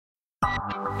What's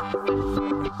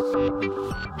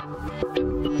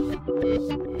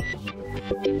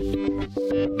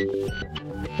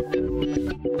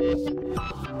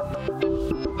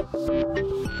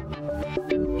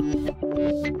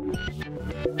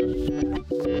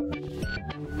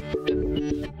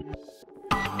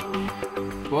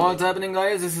happening,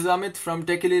 guys? This is Amit from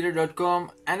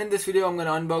techulator.com, and in this video I'm going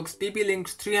to unbox TP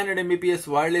Link's 300 Mbps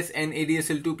Wireless N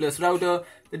ADSL2 Plus router,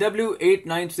 the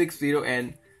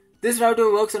W8960N. This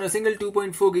router works on a single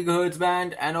 2.4 GHz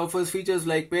band and offers features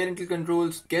like parental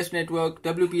controls, guest network,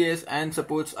 WPS, and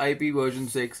supports IP version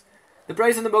 6. The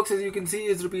price on the box, as you can see,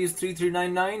 is Rs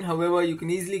 3399. However, you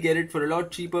can easily get it for a lot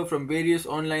cheaper from various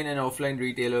online and offline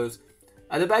retailers.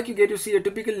 At the back, you get to see a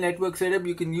typical network setup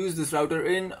you can use this router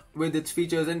in with its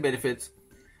features and benefits.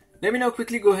 Let me now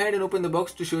quickly go ahead and open the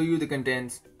box to show you the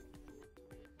contents.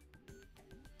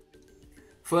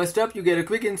 First up, you get a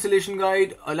quick installation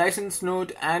guide, a license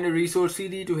note, and a resource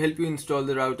CD to help you install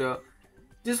the router.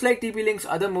 Just like TP Link's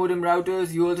other modem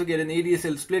routers, you also get an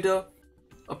ADSL splitter,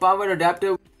 a power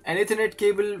adapter, an Ethernet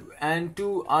cable, and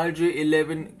two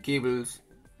RJ11 cables.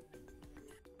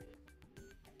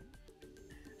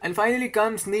 And finally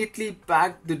comes neatly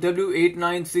packed the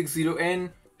W8960N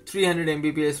 300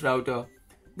 Mbps router.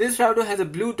 This router has a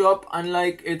blue top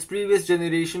unlike its previous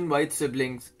generation white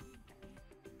siblings.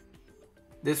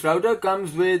 This router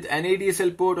comes with an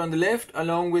ADSL port on the left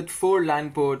along with 4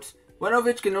 LAN ports, one of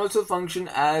which can also function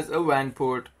as a WAN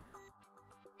port.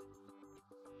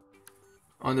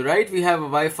 On the right we have a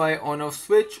Wi-Fi on-off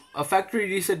switch, a factory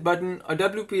reset button, a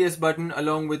WPS button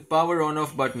along with power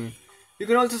on-off button. You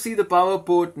can also see the power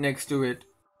port next to it.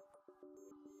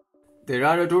 There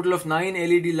are a total of 9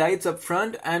 LED lights up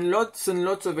front and lots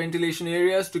of ventilation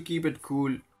areas to keep it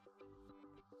cool.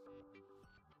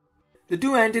 The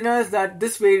two antennas that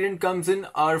this variant comes in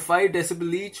are 5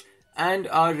 dB each and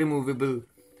are removable.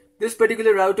 This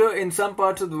particular router in some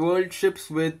parts of the world ships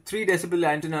with 3 dB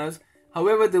antennas,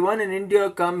 however the one in India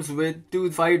comes with 2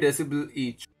 5 dB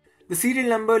each. The serial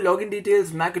number, login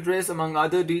details, MAC address among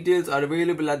other details are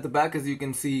available at the back, as you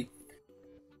can see.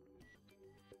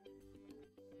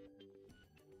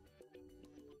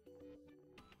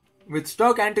 With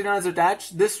stock antennas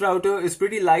attached, this router is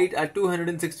pretty light at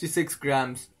 266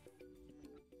 grams.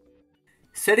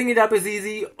 Setting it up is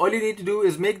easy. All you need to do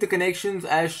is make the connections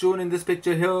as shown in this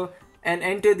picture here and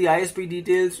enter the ISP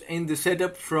details in the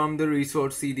setup from the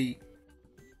resource CD.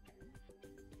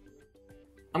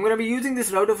 I'm going to be using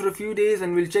this router for a few days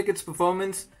and we'll check its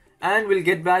performance and we'll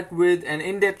get back with an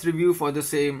in-depth review for the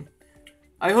same.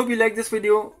 I hope you liked this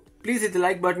video. Please hit the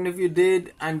like button if you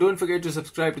did and don't forget to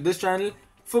subscribe to this channel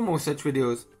for more such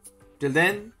videos. Till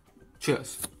then,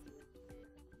 cheers.